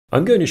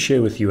I'm going to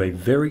share with you a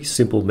very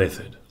simple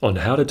method on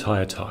how to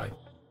tie a tie.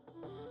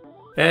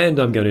 And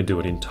I'm going to do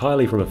it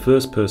entirely from a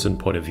first-person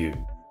point of view.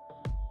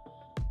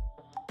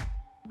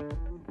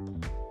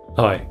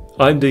 Hi,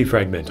 I'm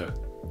Defragmenter.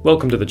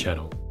 Welcome to the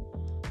channel.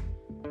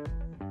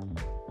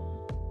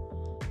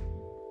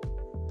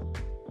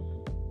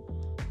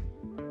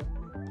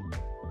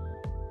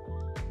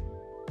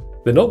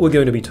 The knot we're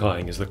going to be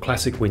tying is the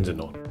classic Windsor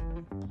knot.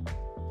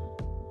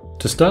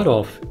 To start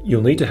off,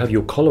 you'll need to have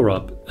your collar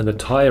up and the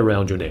tie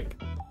around your neck.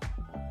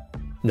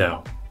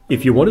 Now,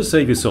 if you want to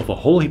save yourself a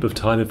whole heap of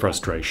time and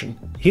frustration,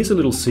 here's a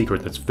little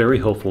secret that's very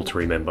helpful to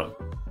remember.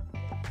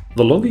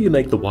 The longer you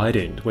make the wide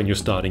end when you're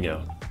starting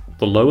out,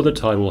 the lower the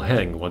tie will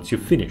hang once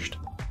you're finished.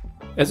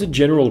 As a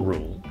general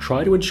rule,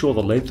 try to ensure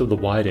the length of the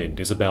wide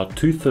end is about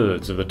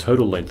 2/3 of the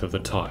total length of the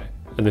tie,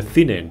 and the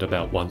thin end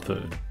about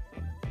 1/3.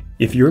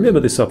 If you remember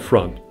this up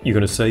front, you're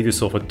going to save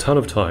yourself a ton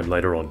of time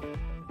later on.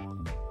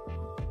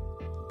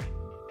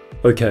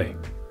 Okay,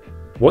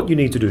 what you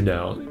need to do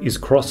now is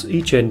cross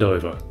each end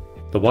over.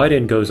 The wide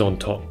end goes on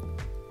top,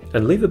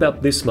 and leave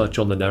about this much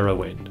on the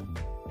narrow end.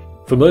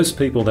 For most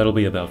people that'll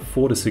be about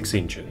 4 to 6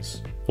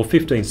 inches, or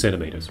 15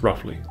 centimeters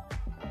roughly.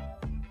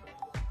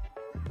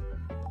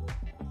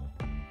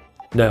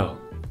 Now,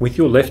 with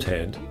your left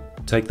hand,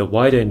 take the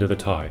wide end of the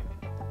tie,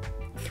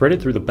 thread it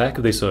through the back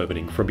of this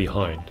opening from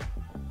behind,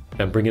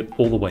 and bring it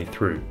all the way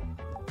through.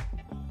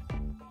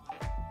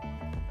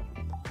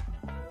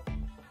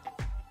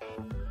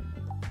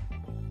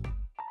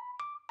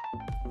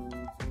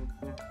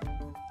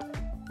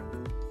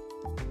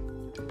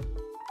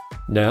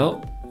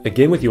 Now,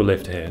 again with your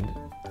left hand,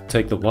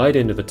 take the wide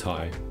end of the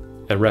tie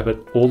and wrap it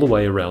all the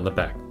way around the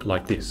back,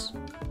 like this.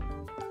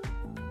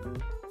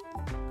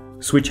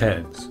 Switch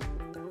hands.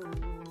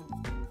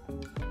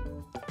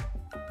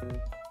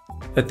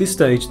 At this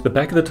stage, the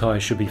back of the tie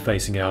should be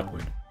facing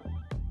outward.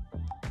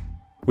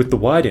 With the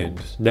wide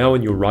end now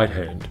in your right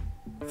hand,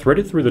 thread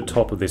it through the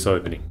top of this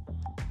opening.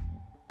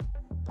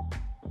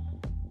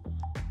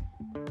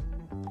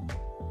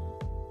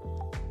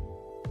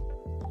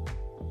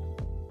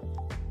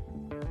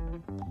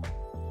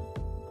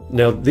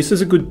 Now, this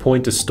is a good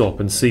point to stop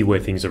and see where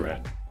things are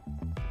at.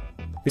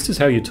 This is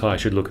how your tie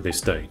should look at this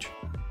stage.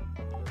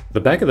 The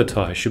back of the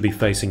tie should be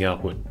facing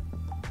outward,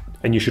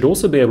 and you should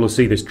also be able to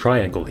see this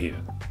triangle here.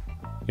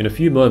 In a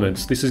few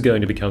moments, this is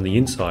going to become the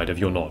inside of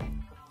your knot.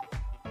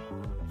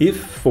 If,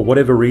 for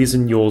whatever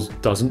reason, yours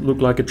doesn't look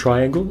like a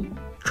triangle,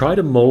 try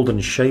to mold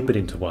and shape it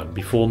into one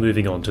before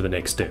moving on to the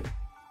next step.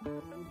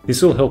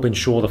 This will help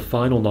ensure the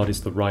final knot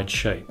is the right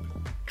shape,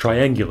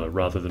 triangular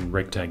rather than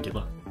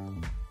rectangular.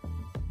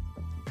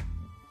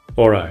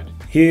 Alright,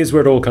 here's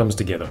where it all comes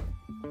together.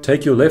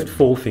 Take your left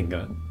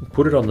forefinger,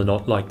 put it on the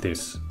knot like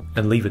this,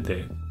 and leave it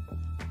there.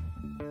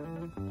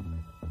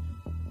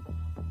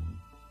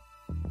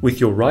 With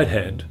your right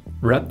hand,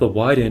 wrap the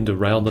wide end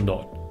around the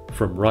knot,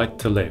 from right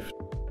to left.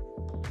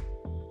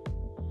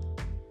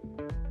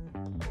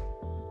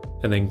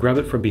 And then grab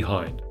it from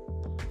behind.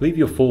 Leave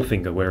your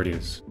forefinger where it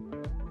is.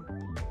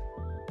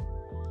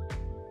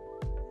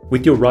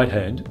 With your right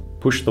hand,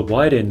 push the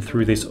wide end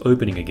through this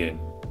opening again,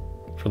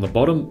 from the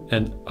bottom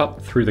and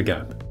up through the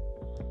gap.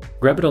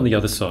 Grab it on the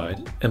other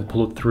side and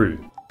pull it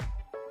through.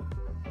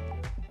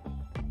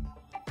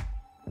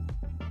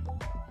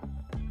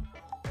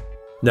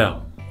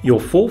 Now, your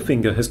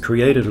forefinger has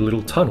created a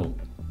little tunnel.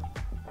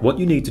 What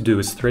you need to do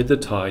is thread the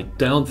tie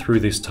down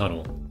through this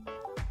tunnel,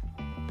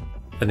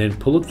 and then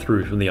pull it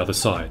through from the other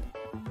side.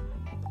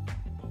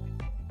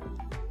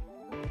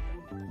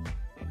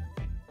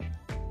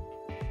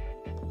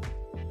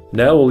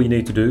 Now all you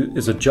need to do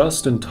is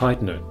adjust and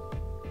tighten it,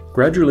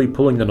 gradually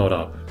pulling the knot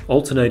up,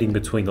 alternating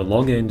between the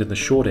long end and the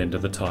short end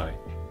of the tie,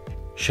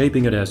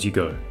 shaping it as you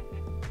go,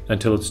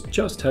 until it's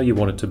just how you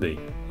want it to be,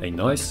 a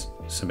nice,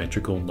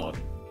 symmetrical knot.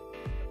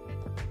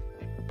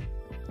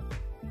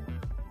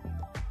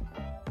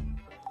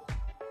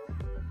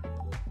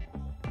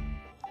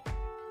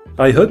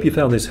 I hope you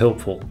found this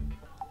helpful.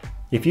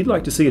 If you'd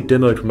like to see it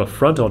demoed from a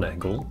front-on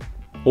angle,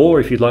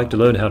 or if you'd like to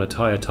learn how to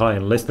tie a tie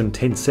in less than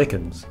 10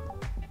 seconds,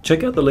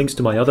 check out the links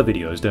to my other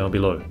videos down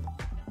below.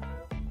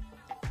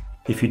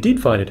 If you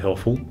did find it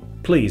helpful,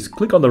 please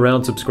click on the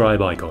round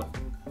subscribe icon,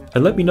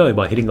 and let me know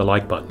by hitting the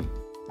like button.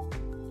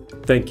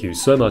 Thank you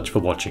so much for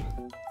watching.